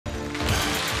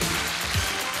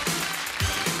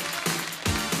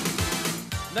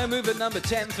No move at number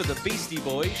 10 for the Beastie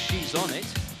Boys, She's On It.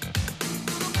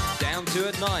 Down 2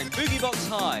 at 9, Boogie Box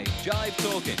High, Jive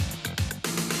Talking.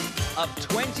 Up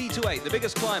 20 to 8, the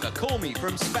biggest climber, Call Me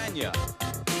from Spania.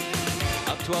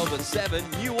 Up 12 at 7,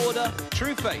 New Order,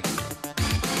 True Faith.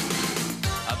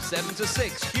 Up 7 to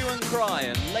 6, Hue and Cry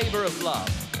and Labour of Love.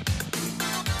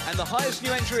 And the highest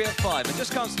new entry at 5, I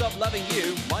Just Can't Stop Loving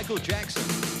You, Michael Jackson.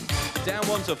 Down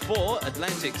 1 to 4,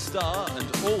 Atlantic Star and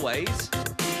Always.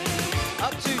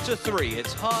 Up 2 to 3,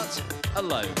 it's Heart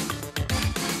Alone.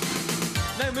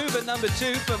 No move at number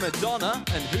 2 for Madonna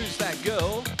and Who's That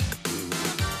Girl?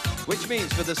 Which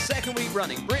means for the second week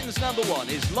running, Britain's number 1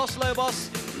 is Los Lobos,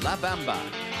 La Bamba.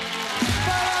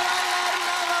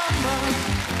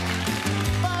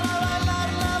 Para bailar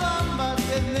la bamba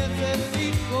te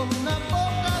necesito una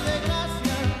poca de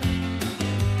gracia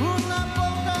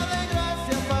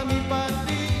pa' mi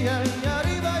patria. Y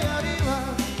arriba, y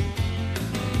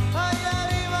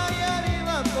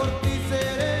arriba, por ti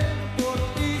seré, por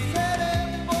ti seré,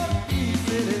 por ti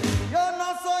seré. Yo no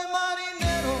soy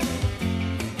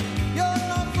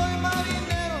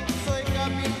marinero, soy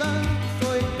capitán,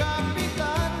 soy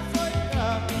capitán, soy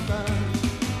capitán.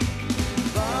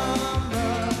 Bamba,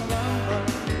 bamba,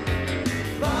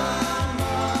 bamba, bamba,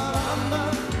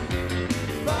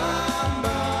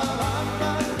 bamba,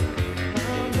 bamba,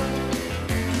 bamba.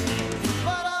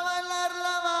 Para bailar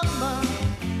la bamba,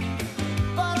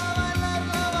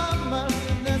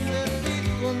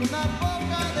 necesito una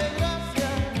poca de gracia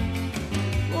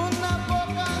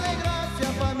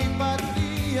pa' mi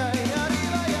patria. Y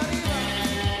arriba, y arriba.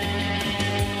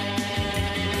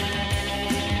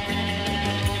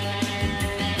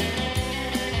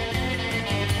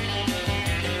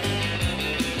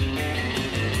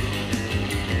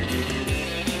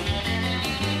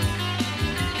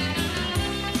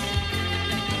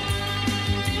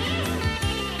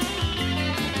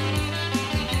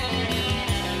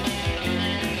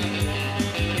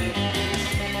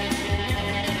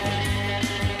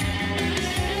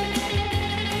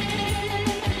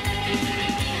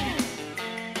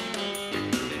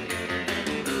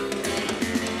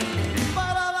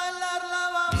 Para bailar la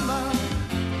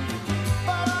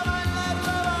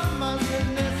bamba,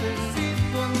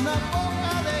 necesito una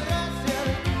poca de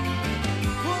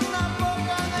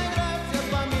gracia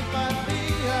pa' mi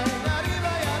patria. Y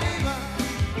arriba, y arriba,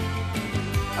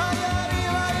 ay,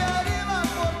 arriba, y arriba,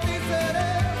 por ti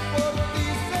seré, por ti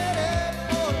seré,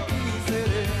 por ti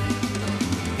seré.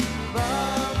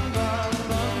 Bamba,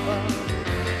 bamba, bamba,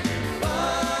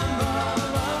 bamba,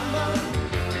 bamba,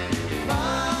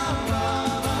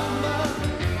 bamba,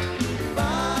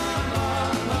 bamba,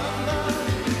 bamba.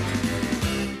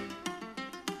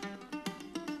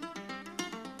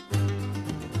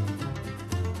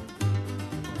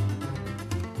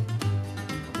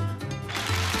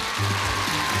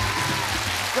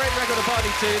 Great record to party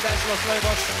to, that's Los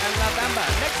Lobos and La Bamba.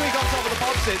 Next week on Top of the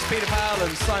Pops, it's Peter Powell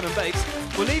and Simon Bates.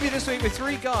 We'll leave you this week with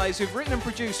 3 guys who've written and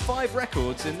produced 5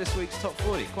 records in this week's Top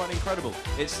 40. Quite incredible.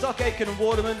 It's Stock Aitken and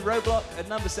Waterman, Roadblock at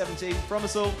number 17. From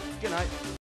us all, good night.